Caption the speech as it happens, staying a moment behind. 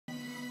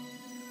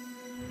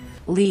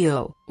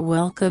Leo,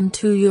 welcome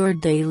to your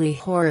daily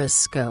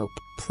horoscope.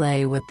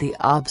 Play with the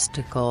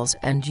obstacles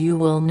and you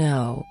will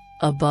know,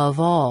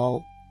 above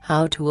all,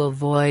 how to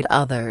avoid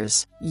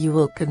others. You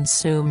will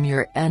consume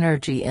your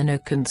energy in a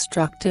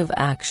constructive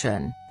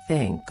action.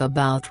 Think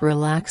about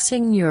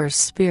relaxing your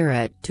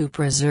spirit to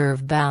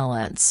preserve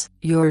balance.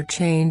 Your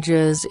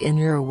changes in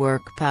your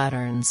work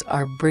patterns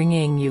are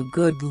bringing you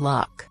good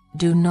luck.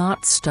 Do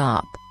not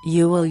stop.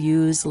 You will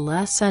use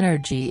less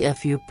energy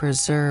if you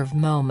preserve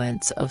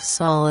moments of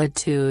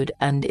solitude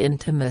and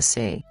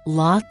intimacy.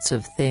 Lots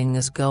of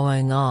things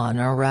going on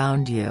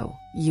around you.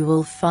 You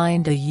will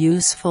find a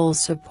useful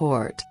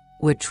support,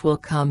 which will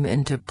come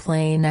into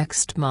play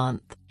next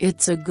month.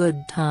 It's a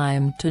good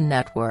time to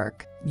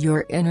network.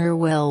 Your inner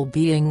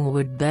well-being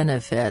would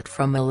benefit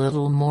from a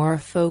little more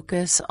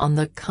focus on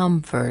the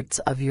comforts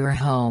of your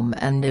home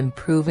and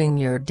improving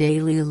your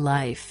daily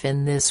life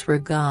in this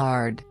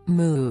regard.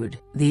 Mood.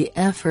 The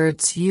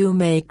efforts you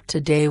make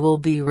today will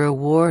be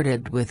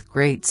rewarded with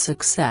great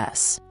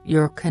success.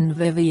 Your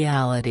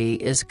conviviality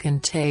is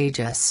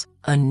contagious.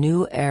 A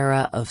new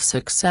era of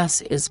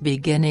success is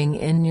beginning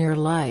in your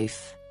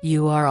life.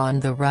 You are on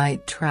the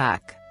right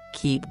track.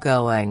 Keep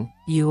going.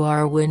 You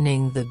are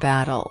winning the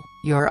battle.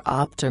 Your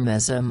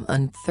optimism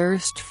and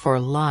thirst for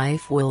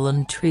life will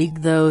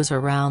intrigue those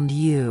around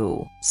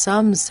you.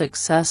 Some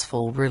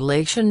successful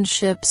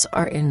relationships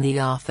are in the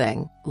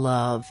offing.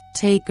 Love.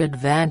 Take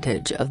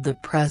advantage of the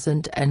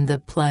present and the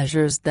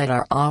pleasures that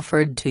are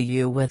offered to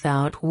you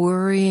without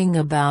worrying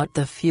about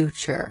the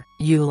future.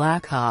 You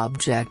lack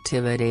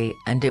objectivity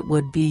and it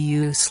would be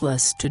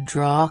useless to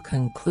draw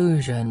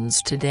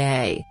conclusions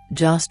today.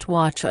 Just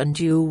watch and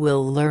you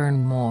will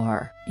learn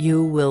more.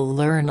 You will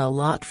learn a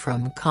lot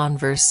from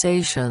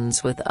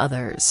conversations with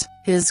others.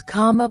 His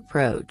calm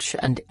approach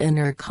and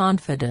inner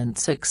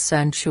confidence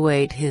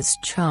accentuate his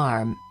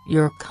charm.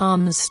 Your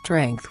calm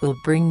strength will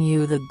bring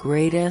you the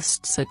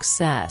greatest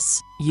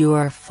success. You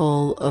are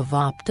full of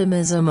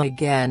optimism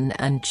again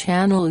and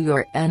channel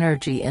your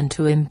energy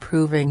into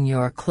improving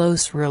your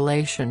close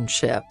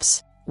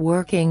relationships,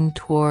 working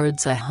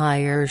towards a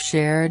higher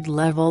shared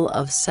level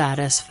of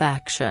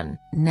satisfaction.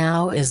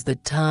 Now is the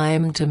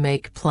time to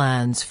make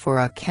plans for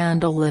a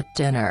candlelit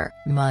dinner.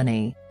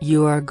 Money.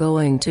 You are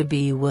going to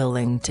be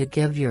willing to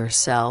give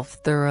yourself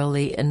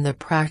thoroughly in the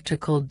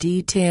practical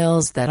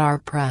details that are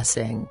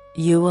pressing.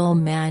 You will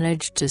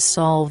manage to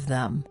solve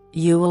them.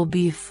 You will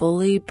be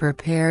fully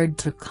prepared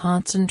to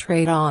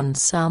concentrate on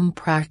some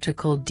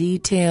practical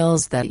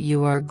details that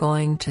you are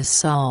going to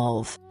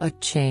solve. A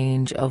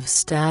change of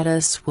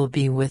status will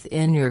be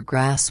within your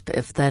grasp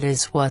if that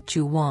is what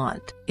you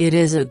want. It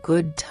is a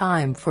good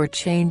time for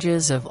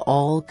changes of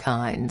all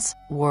kinds.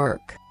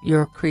 Work.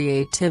 Your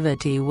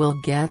creativity will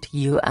get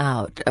you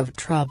out of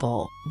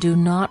trouble. Do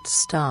not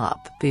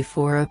stop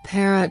before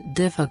apparent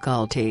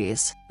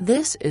difficulties.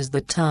 This is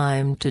the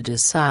time to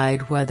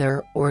decide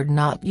whether or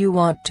not you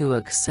want to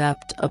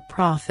accept a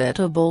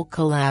profitable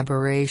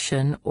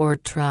collaboration or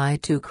try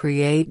to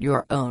create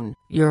your own.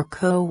 Your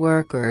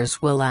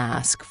co-workers will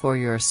ask for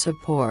your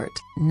support.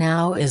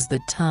 Now is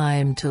the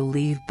time to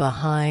leave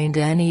behind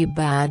any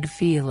bad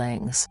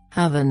feelings.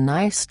 Have a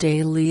nice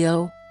day,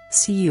 Leo.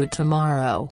 See you tomorrow.